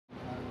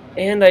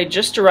And I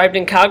just arrived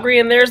in Calgary,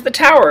 and there's the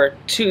tower.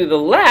 To the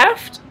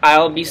left,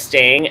 I'll be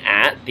staying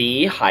at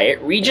the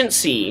Hyatt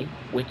Regency,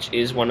 which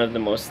is one of the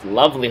most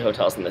lovely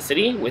hotels in the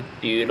city, with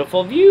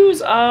beautiful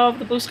views of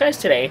the blue skies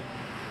today.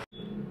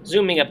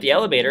 Zooming up the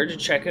elevator to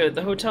check out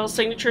the hotel's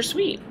signature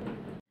suite.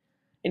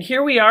 And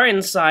here we are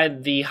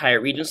inside the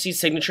Hyatt Regency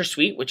signature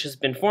suite, which has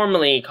been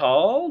formerly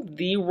called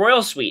the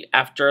Royal Suite,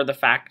 after the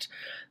fact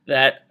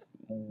that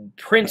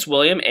Prince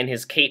William and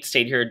his Kate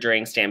stayed here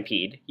during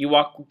Stampede. You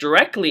walk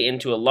directly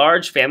into a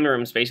large family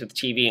room space with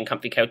TV and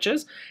comfy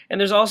couches, and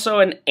there's also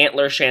an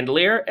antler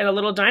chandelier and a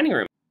little dining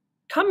room.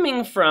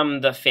 Coming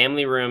from the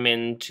family room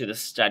into the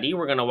study,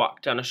 we're going to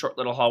walk down a short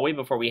little hallway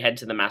before we head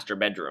to the master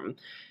bedroom.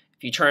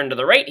 If you turn to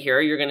the right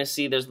here, you're going to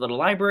see there's a little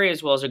library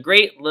as well as a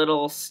great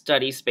little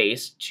study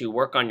space to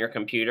work on your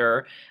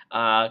computer,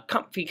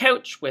 comfy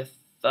couch with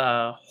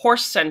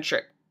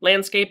horse-centric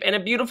landscape, and a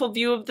beautiful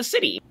view of the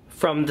city.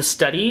 From the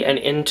study and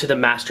into the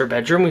master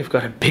bedroom, we've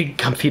got a big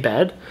comfy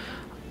bed,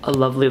 a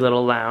lovely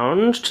little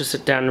lounge to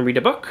sit down and read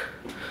a book,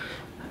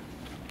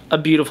 a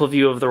beautiful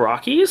view of the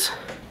Rockies,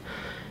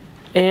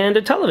 and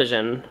a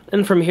television.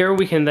 And from here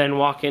we can then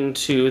walk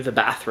into the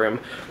bathroom,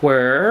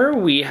 where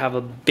we have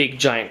a big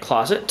giant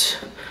closet,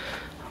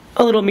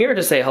 a little mirror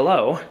to say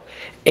hello,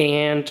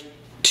 and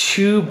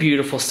two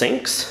beautiful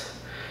sinks,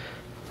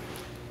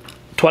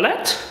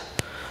 toilette.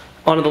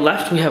 On the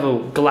left we have a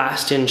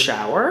glassed-in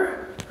shower,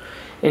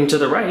 and to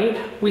the right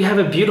we have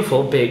a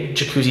beautiful big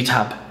jacuzzi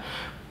tub.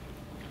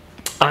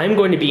 I'm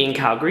going to be in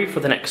Calgary for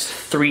the next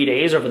 3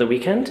 days over the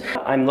weekend.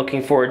 I'm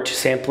looking forward to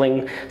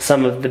sampling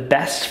some of the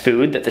best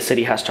food that the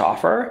city has to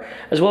offer,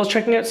 as well as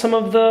checking out some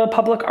of the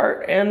public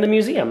art and the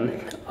museum.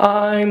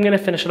 I'm going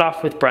to finish it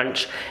off with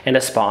brunch and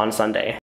a spa on Sunday.